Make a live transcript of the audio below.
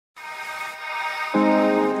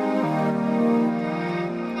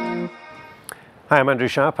Hi, I'm Andrew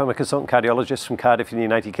Sharp. I'm a consultant cardiologist from Cardiff in the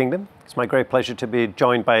United Kingdom. It's my great pleasure to be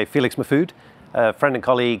joined by Felix Mahfoud, a friend and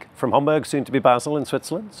colleague from Hamburg, soon to be Basel in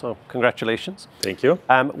Switzerland. So congratulations. Thank you.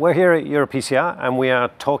 We're here at EuroPCR and we are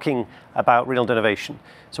talking about renal denervation.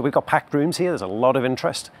 So we've got packed rooms here. There's a lot of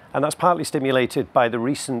interest, and that's partly stimulated by the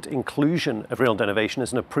recent inclusion of renal denervation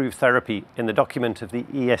as an approved therapy in the document of the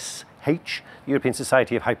ESH, European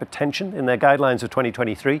Society of Hypertension, in their guidelines of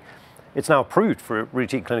 2023. It's now approved for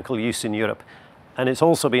routine clinical use in Europe. And it's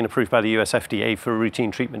also been approved by the US FDA for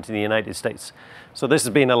routine treatment in the United States. So this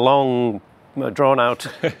has been a long, drawn-out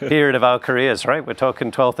period of our careers, right? We're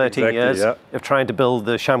talking 12, 13 years of trying to build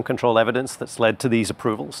the sham control evidence that's led to these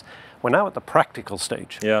approvals. We're now at the practical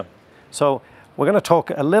stage. Yeah. So we're going to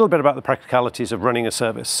talk a little bit about the practicalities of running a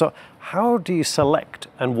service. So how do you select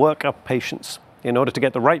and work up patients in order to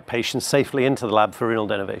get the right patients safely into the lab for renal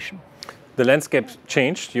denervation? The landscape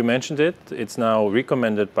changed, you mentioned it. It's now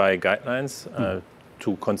recommended by guidelines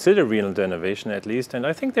to consider renal denervation at least. And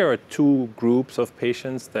I think there are two groups of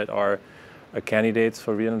patients that are candidates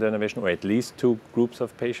for renal denervation, or at least two groups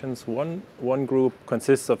of patients. One group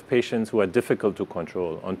consists of patients who are difficult to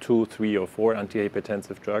control on 2, 3, or 4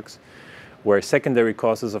 antihypertensive drugs, where secondary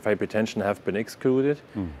causes of hypertension have been excluded.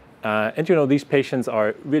 And you know, these patients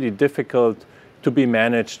are really difficult to be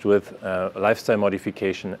managed with lifestyle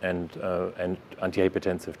modification and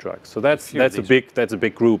antihypertensive drugs. So that's a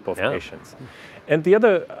big group of patients. And the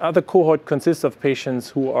other cohort consists of patients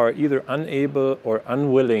who are either unable or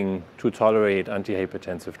unwilling to tolerate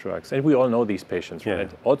antihypertensive drugs. And we all know these patients, right?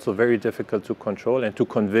 Also very difficult to control and to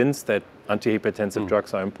convince that antihypertensive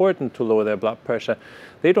drugs are important to lower their blood pressure.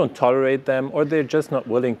 They don't tolerate them, or they're just not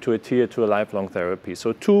willing to adhere to a lifelong therapy.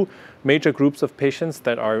 So two major groups of patients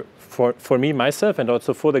that are, for me, myself, and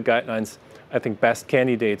also for the guidelines, I think best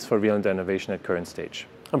candidates for renal denervation at current stage.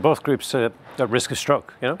 And both groups are at risk of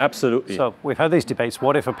stroke, you know? Absolutely. So we've had these debates.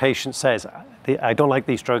 What if a patient says, I don't like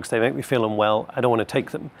these drugs, they make me feel unwell, I don't want to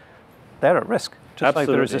take them? They're at risk, just like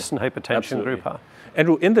the resistant hypertension group are.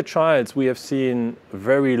 And in the trials, we have seen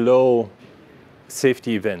very low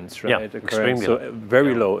safety events, right? Yeah, extremely low. So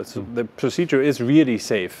very low. So the procedure is really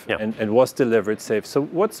safe and was delivered safe. So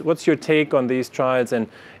what's your take on these trials? And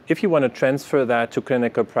if you want to transfer that to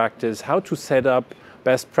clinical practice, how to set up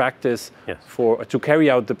best practice to carry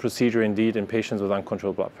out the procedure indeed in patients with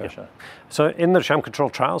uncontrolled blood pressure? So in the sham control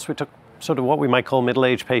trials, we took sort of what we might call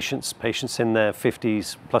middle-aged patients, patients in their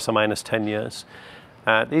 50s, plus or minus 10 years.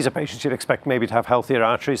 These are patients you'd expect maybe to have healthier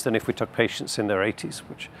arteries than if we took patients in their 80s,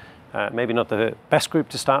 which maybe not the best group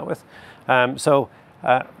to start with.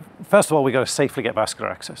 First of all, we got to safely get vascular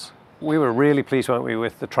access. We were really pleased, weren't we,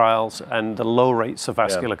 with the trials and the low rates of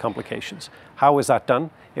vascular complications. How was that done?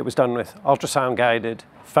 It was done with ultrasound-guided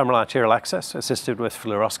femoral arterial access assisted with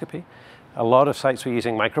fluoroscopy. A lot of sites were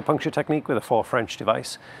using micropuncture technique with a 4 French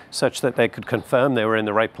device, such that they could confirm they were in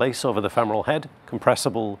the right place over the femoral head,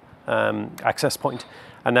 compressible access point,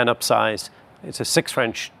 and then upsized. It's a 6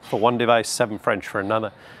 French for one device, 7 French for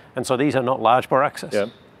another. And so these are not large bore access.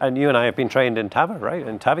 And you and I have been trained in TAVR, right?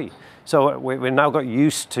 In TAVI. So we've now got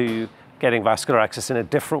used to getting vascular access in a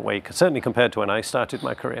different way, certainly compared to when I started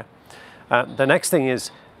my career. The next thing is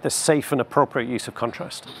the safe and appropriate use of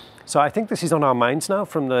contrast. So I think this is on our minds now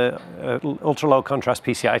from the ultra-low contrast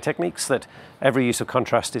PCI techniques, that every use of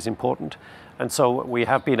contrast is important. And so we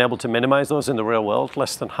have been able to minimize those in the real world,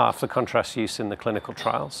 less than half the contrast use in the clinical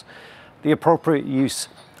trials. The appropriate use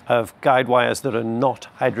of guide wires that are not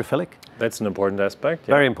hydrophilic. That's an important aspect.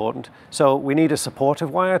 Very important. So we need a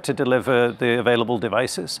supportive wire to deliver the available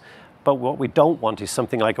devices. But what we don't want is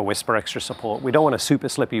something like a Whisper Extra support. We don't want a super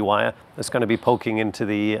slippy wire that's going to be poking into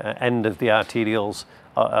the end of the arterioles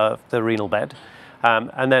of the renal bed.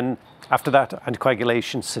 And then after that,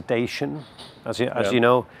 anticoagulation, sedation. As you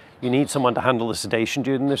know, you need someone to handle the sedation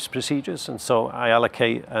during these procedures. And so I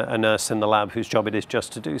allocate a nurse in the lab whose job it is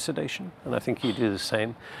just to do sedation. And I think you do the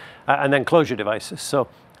same. And then closure devices. So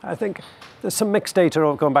I think there's some mixed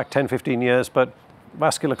data going back 10, 15 years, but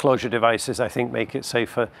vascular closure devices, I think, make it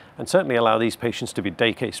safer and certainly allow these patients to be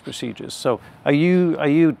day case procedures. So are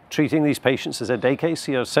you treating these patients as a day case?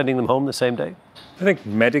 You're sending them home the same day? I think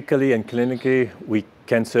medically and clinically, we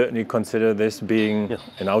can certainly consider this being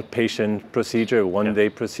an outpatient procedure, a one-day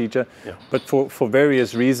procedure. But for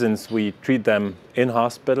various reasons, we treat them in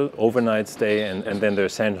hospital, overnight stay, and then they're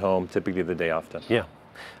sent home typically the day after.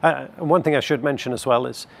 One thing I should mention as well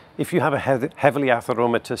is if you have a heavily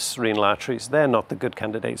atheromatous renal arteries, they're not the good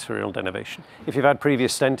candidates for renal denervation. If you've had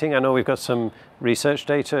previous stenting, I know we've got some research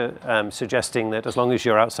data suggesting that as long as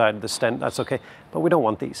you're outside of the stent, that's okay, but we don't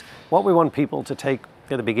want these. What we want people to take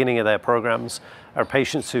at the beginning of their programs are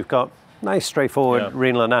patients who've got nice straightforward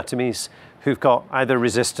renal anatomies, who've got either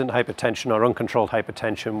resistant hypertension or uncontrolled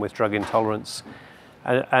hypertension with drug intolerance,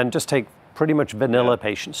 and just take pretty much vanilla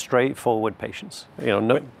patients, straightforward patients.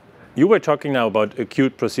 You were talking now about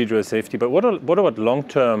acute procedural safety, but what about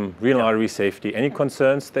long-term renal artery safety? Any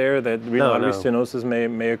concerns there that renal artery stenosis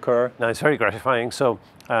may occur? No, it's very gratifying. So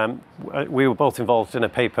we were both involved in a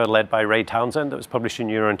paper led by Ray Townsend that was published in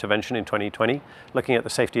Neurointervention in 2020, looking at the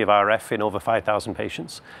safety of RF in over 5,000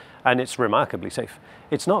 patients. And it's remarkably safe.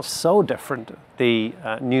 It's not so different, the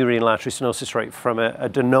new renal artery stenosis rate, from a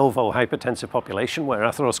de novo hypertensive population where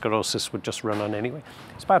atherosclerosis would just run on anyway.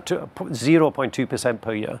 It's about 0.2%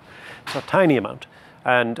 per year, so a tiny amount.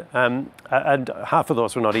 And half of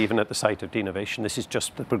those were not even at the site of denervation. This is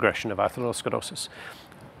just the progression of atherosclerosis.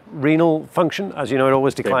 Renal function, as you know, it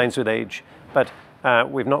always declines with age, but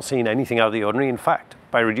we've not seen anything out of the ordinary. In fact,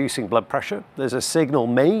 by reducing blood pressure, there's a signal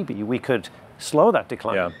maybe we could slow that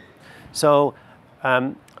decline. Yeah. So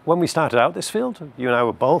when we started out this field, you and I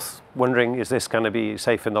were both wondering, is this going to be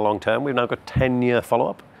safe in the long term? We've now got 10-year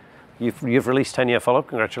follow-up. You've released 10-year follow-up,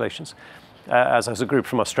 congratulations, as a group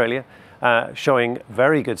from Australia, showing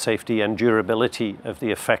very good safety and durability of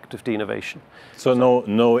the effect of denervation. So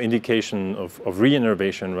no indication of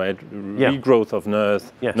reinnervation, right? Regrowth of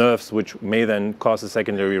nerves, which may then cause a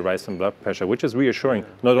secondary rise in blood pressure, which is reassuring,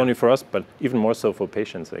 not only for us, but even more so for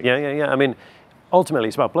patients. I mean, ultimately,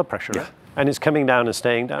 it's about blood pressure, right? And it's coming down and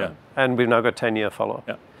staying down. And we've now got 10-year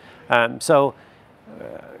follow-up. So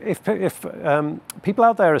if people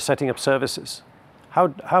out there are setting up services,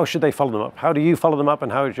 how should they follow them up? How do you follow them up,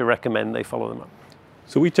 and how would you recommend they follow them up?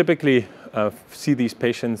 So we typically see these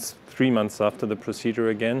patients 3 months after the procedure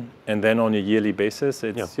again, and then on a yearly basis.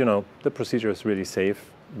 It's, the procedure is really safe.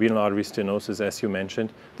 Renal artery stenosis, as you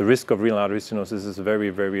mentioned, the risk of renal artery stenosis is very,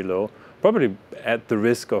 very low. Probably at the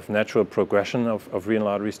risk of natural progression of renal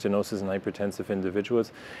artery stenosis in hypertensive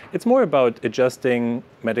individuals. It's more about adjusting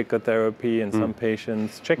medical therapy in some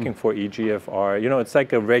patients, checking for EGFR. It's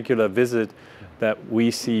like a regular visit that we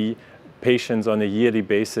see patients on a yearly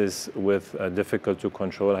basis with difficult to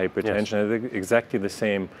control hypertension. I think exactly the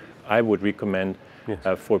same I would recommend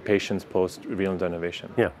for patients post-renal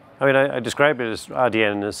denervation. I mean, I describe it as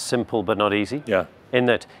RDN as simple but not easy. In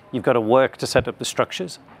that you've got to work to set up the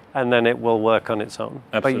structures, and then it will work on its own.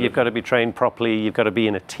 Absolutely. But you've got to be trained properly. You've got to be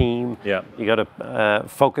in a team. You've got to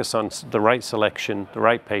focus on the right selection, the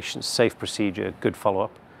right patients, safe procedure, good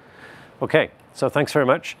follow-up. Okay, so thanks very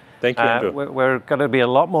much. Thank you, Andrew. We're going to be a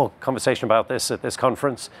lot more conversation about this at this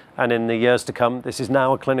conference and in the years to come. This is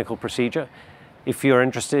now a clinical procedure. If you're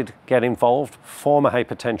interested, get involved, form a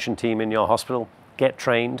hypertension team in your hospital, get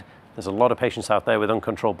trained. There's a lot of patients out there with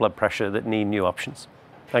uncontrolled blood pressure that need new options.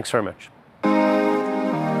 Thanks very much.